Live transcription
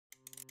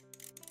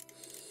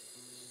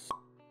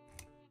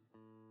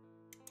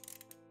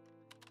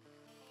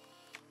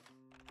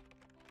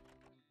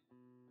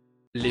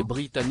les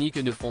Britanniques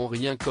ne font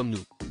rien comme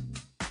nous.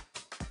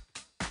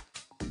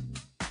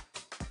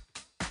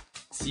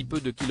 Si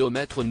peu de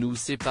kilomètres nous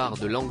séparent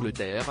de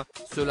l'Angleterre,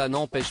 cela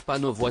n'empêche pas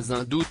nos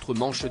voisins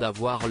d'outre-Manche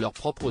d'avoir leur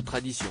propre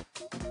tradition.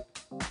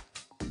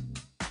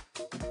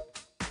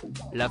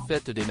 La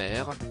fête des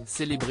mères,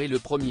 célébrée le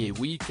premier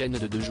week-end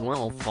de juin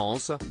en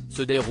France,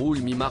 se déroule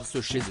mi-mars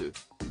chez eux.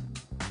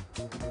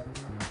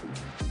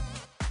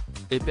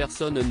 Et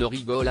personne ne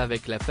rigole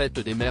avec la fête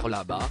des mères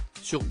là-bas,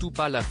 surtout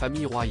pas la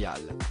famille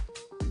royale.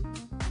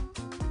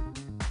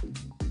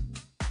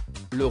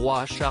 Le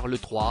roi Charles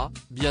III,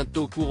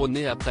 bientôt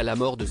couronné après la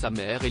mort de sa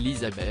mère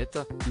Élisabeth,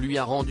 lui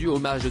a rendu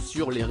hommage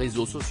sur les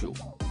réseaux sociaux.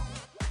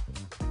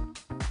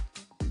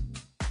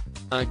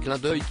 Un clin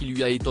d'œil qui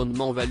lui a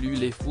étonnement valu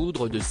les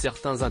foudres de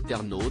certains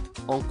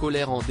internautes, en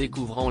colère en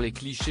découvrant les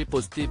clichés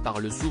postés par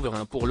le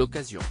souverain pour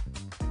l'occasion.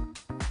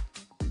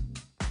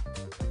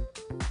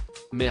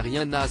 Mais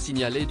rien n'a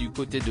signalé du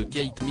côté de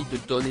Kate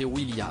Middleton et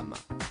William.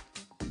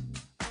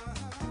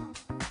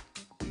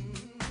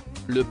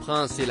 Le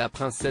prince et la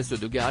princesse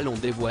de Galles ont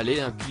dévoilé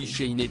un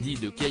cliché inédit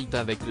de Kate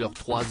avec leurs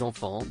 3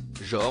 enfants,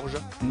 George,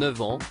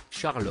 9 ans,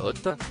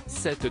 Charlotte,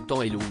 7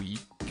 ans et Louis,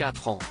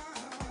 4 ans.